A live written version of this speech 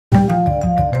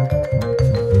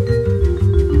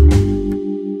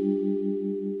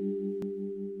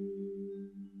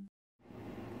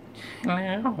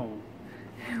Hello.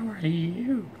 How are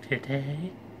you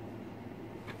today?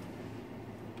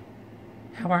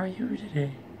 How are you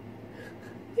today?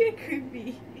 You're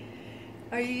creepy.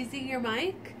 Are you using your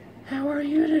mic? How are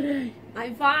you today?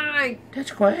 I'm fine.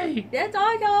 That's great. That's all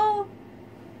I know.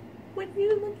 What are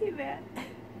you looking at?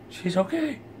 She's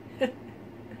okay.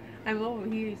 I'm over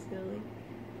here, silly.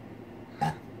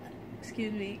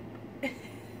 Excuse me.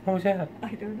 What was that? I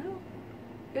don't know.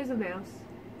 There's a mouse.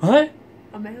 What?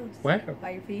 A mouse. Where?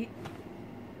 By your feet.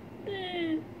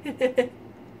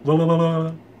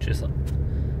 Just,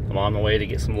 I'm on my way to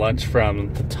get some lunch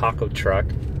from the taco truck.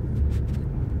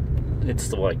 It's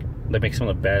they make some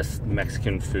of the best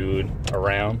Mexican food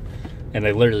around, and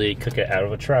they literally cook it out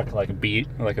of a truck, like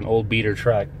an old beater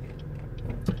truck.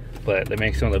 But they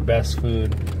make some of the best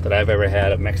food that I've ever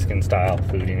had, of Mexican style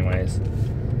food anyways.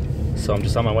 So I'm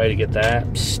just on my way to get that.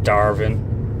 I'm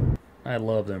starving. I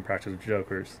love the Impractical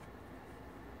Jokers.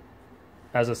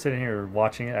 As I was sitting here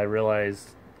watching it, I realized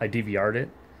I DVR'd it.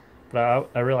 But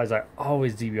I realized I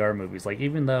always DVR movies. Like,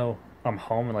 even though I'm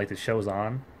home and, like, the show's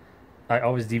on, I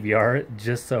always DVR it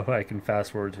just so I can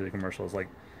fast forward to the commercials. Like,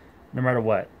 no matter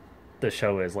what the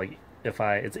show is. Like,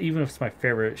 even if it's my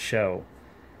favorite show,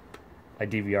 I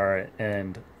DVR it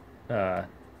and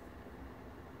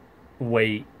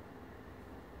wait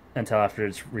until after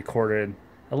it's recorded,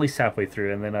 at least halfway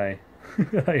through, and then I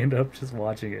I end up just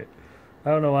watching it. I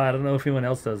don't know why. I don't know if anyone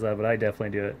else does that, but I definitely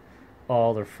do it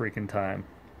all the freaking time.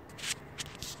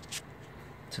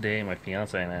 Today, my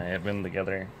fiance and I have been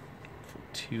together for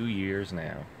 2 years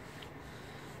now.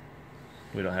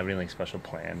 We don't have anything special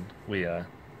planned. We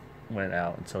went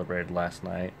out and celebrated last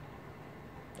night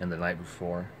and the night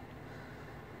before.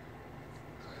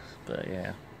 But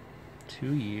yeah,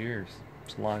 2 years.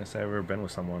 It's the longest I've ever been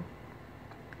with someone.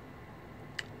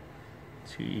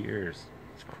 2 years.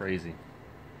 It's crazy.